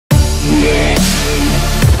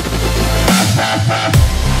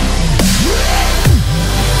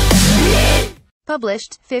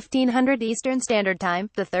Published 1500 Eastern Standard Time,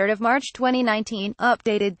 the 3rd of March 2019.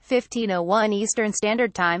 Updated 1501 Eastern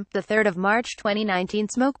Standard Time, the 3rd of March 2019.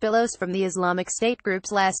 Smoke billows from the Islamic State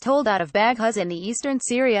group's last holdout of Baghuz in the eastern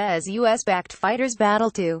Syria as US-backed fighters battle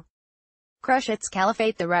to crush its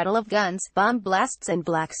caliphate. The rattle of guns, bomb blasts and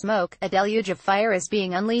black smoke. A deluge of fire is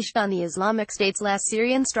being unleashed on the Islamic State's last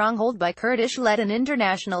Syrian stronghold by Kurdish-led and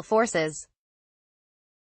international forces.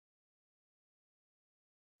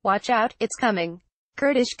 Watch out, it's coming.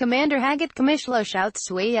 Kurdish commander Hagit Qamishlo shouts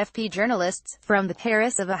to AFP journalists, from the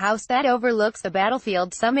terrace of a house that overlooks the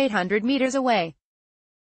battlefield some 800 meters away.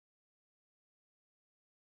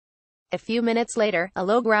 A few minutes later, a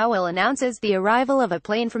low growl announces the arrival of a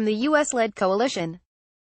plane from the US-led coalition.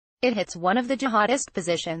 It hits one of the jihadist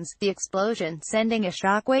positions, the explosion sending a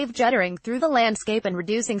shockwave juddering through the landscape and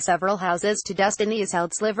reducing several houses to dust in the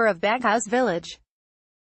held sliver of Baghuz village.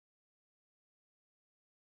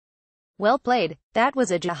 Well played. That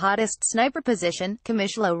was a jihadist sniper position,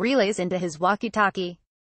 Qamishlo relays into his walkie-talkie.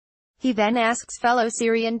 He then asks fellow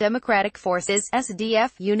Syrian Democratic Forces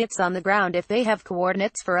 (SDF) units on the ground if they have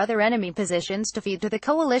coordinates for other enemy positions to feed to the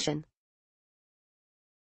coalition.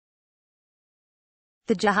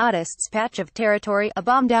 The jihadists' patch of territory, a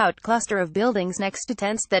bombed-out cluster of buildings next to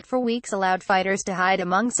tents that for weeks allowed fighters to hide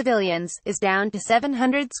among civilians, is down to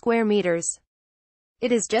 700 square meters.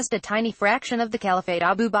 It is just a tiny fraction of the caliphate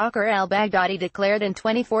Abu Bakr al-Baghdadi declared in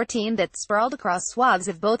 2014 that sprawled across swaths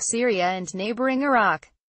of both Syria and neighboring Iraq.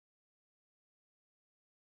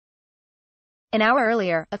 An hour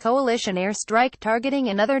earlier, a coalition airstrike targeting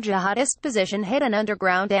another jihadist position hit an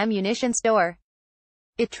underground ammunition store.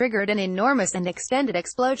 It triggered an enormous and extended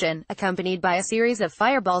explosion, accompanied by a series of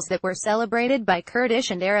fireballs that were celebrated by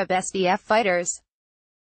Kurdish and Arab SDF fighters.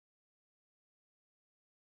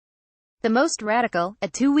 The most radical, a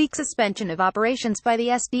 2-week suspension of operations by the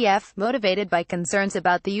SDF, motivated by concerns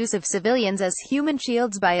about the use of civilians as human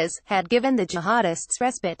shields by IS, had given the jihadists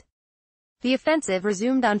respite. The offensive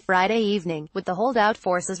resumed on Friday evening, with the holdout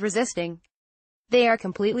forces resisting. They are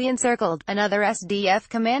completely encircled, another SDF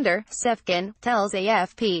commander, Sefkin, tells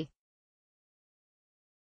AFP.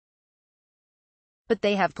 But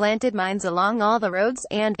they have planted mines along all the roads,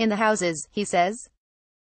 and in the houses, he says.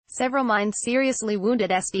 Several mines seriously wounded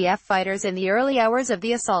SDF fighters in the early hours of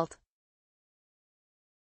the assault.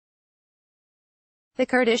 The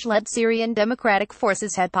Kurdish-led Syrian Democratic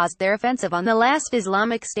Forces had paused their offensive on the last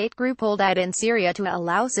Islamic State group holdout in Syria to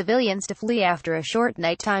allow civilians to flee after a short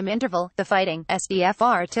nighttime interval. The fighting, SDF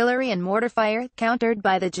artillery and mortar fire, countered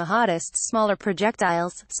by the jihadists' smaller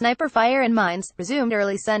projectiles, sniper fire and mines, resumed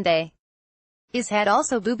early Sunday. IS had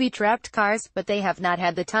also booby-trapped cars, but they have not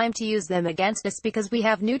had the time to use them against us because we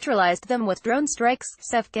have neutralized them with drone strikes,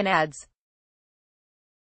 Sefkin adds.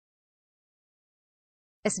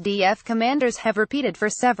 SDF commanders have repeated for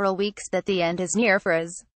several weeks that the end is near for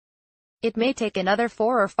IS. It may take another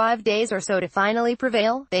 4 or 5 days or so to finally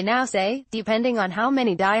prevail, they now say, depending on how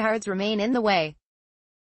many diehards remain in the way.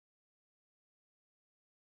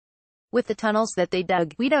 With the tunnels that they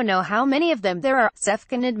dug, we don't know how many of them there are,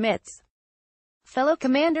 Sefkin admits. Fellow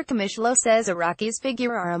Commander Qamishlo says Iraqis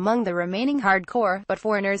figure are among the remaining hardcore, but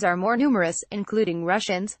foreigners are more numerous, including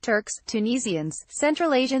Russians, Turks, Tunisians,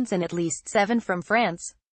 Central Asians and at least 7 from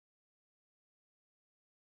France.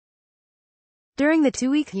 During the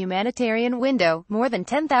 2-week humanitarian window, more than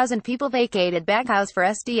 10,000 people vacated Baghuz for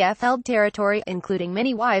SDF-held territory, including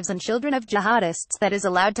many wives and children of jihadists that is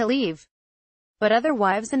allowed to leave. But other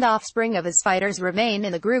wives and offspring of IS fighters remain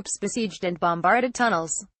in the group's besieged and bombarded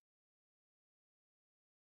tunnels.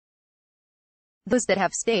 Those that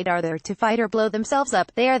have stayed are there to fight or blow themselves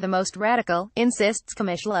up. They are the most radical, insists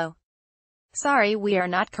Qamishlo. Sorry, we are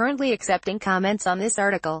not currently accepting comments on this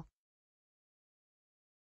article.